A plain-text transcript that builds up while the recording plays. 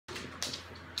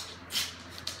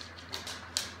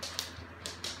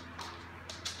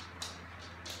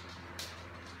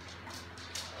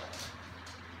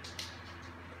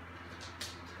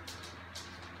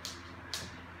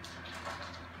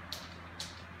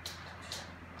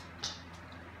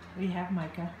We have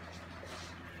Micah.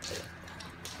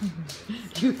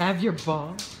 You have your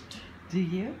ball? Do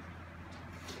you?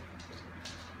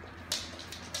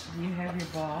 Do you have your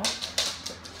ball?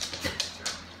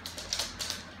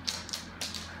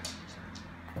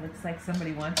 It looks like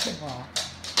somebody wants your ball.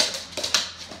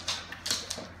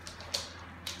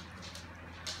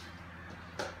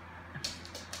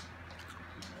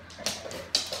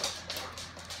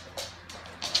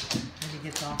 And he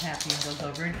gets all happy and goes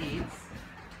over and eats.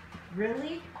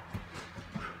 Really?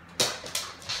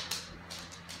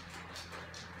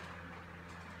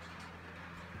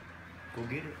 Go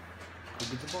get it. Go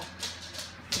get the ball.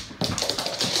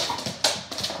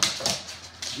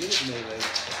 Get it, Melee.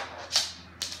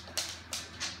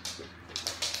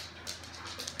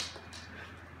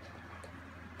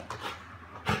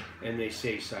 And they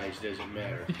say size doesn't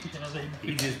matter.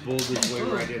 He just bowled his way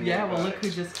right in there. Yeah, well, look who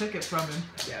just took it from him.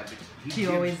 Yeah, but He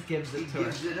always gives it to her. He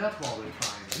gives it up all the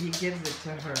time. He gives it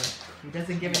to her. He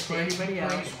doesn't give it to anybody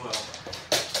else. Well.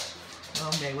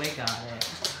 Oh, Mayway got it.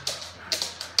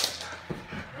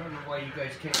 I don't know why you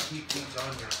guys can't keep these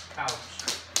on your couch.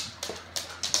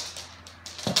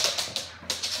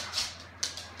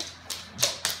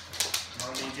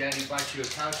 Mommy and Daddy bought you a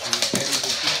couch and you can't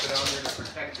even keep it on there to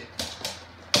protect it.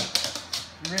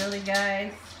 Really,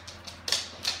 guys?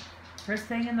 First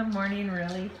thing in the morning,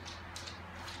 really?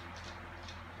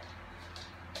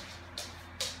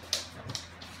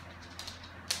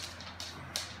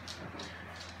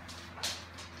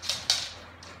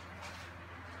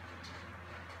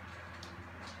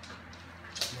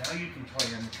 Now you can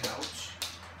play on the couch.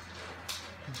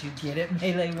 Did you get it,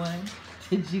 Melee One?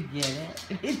 Did you get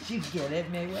it? Did you get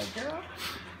it, Mayway girl?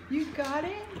 You got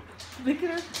it? Look at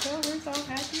her show. We're so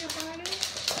happy about it.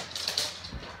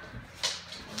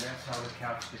 And that's how the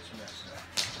couch gets messed up.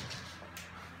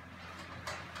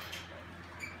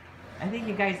 I think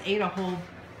you guys ate a whole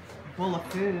bowl of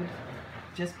food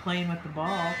just playing with the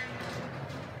ball.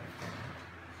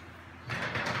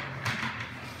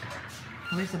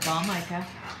 Where's the ball, Micah?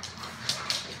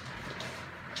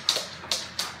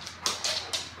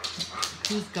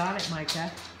 Who's got it,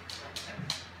 Micah?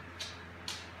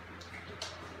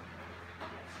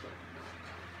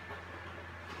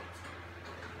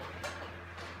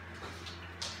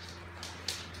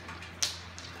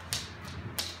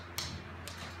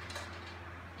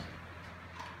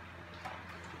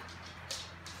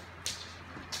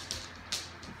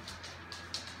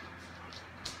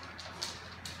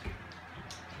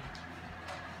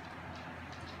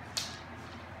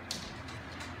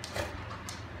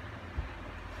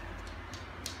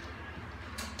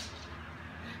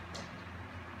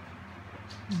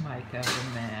 Micah, the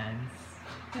man.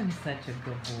 I'm such a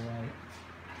good boy.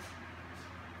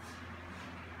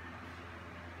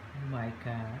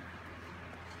 Micah.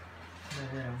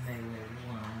 The little Mayway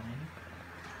One.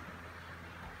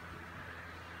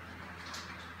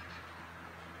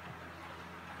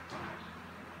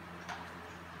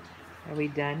 Are we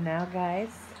done now,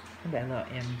 guys? That little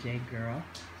MJ girl.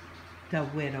 The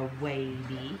widow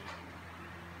Wadey.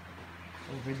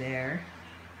 Over there.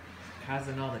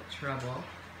 Causing all the trouble.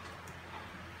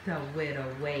 The widow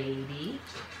Wadey.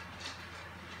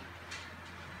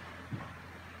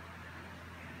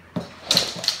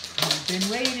 You've been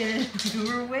waiting. You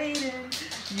were waiting.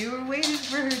 You were waiting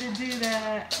for her to do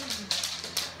that.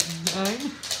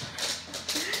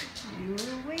 You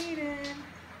were waiting.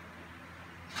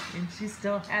 And she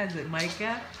still has it,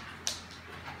 Micah.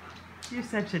 You're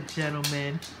such a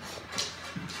gentleman.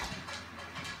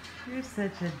 You're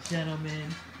such a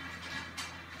gentleman.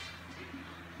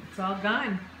 It's all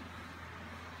gone.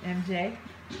 MJ,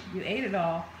 you ate it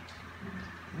all.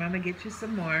 Mama, get you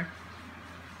some more.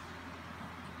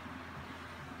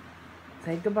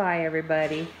 Say goodbye,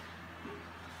 everybody.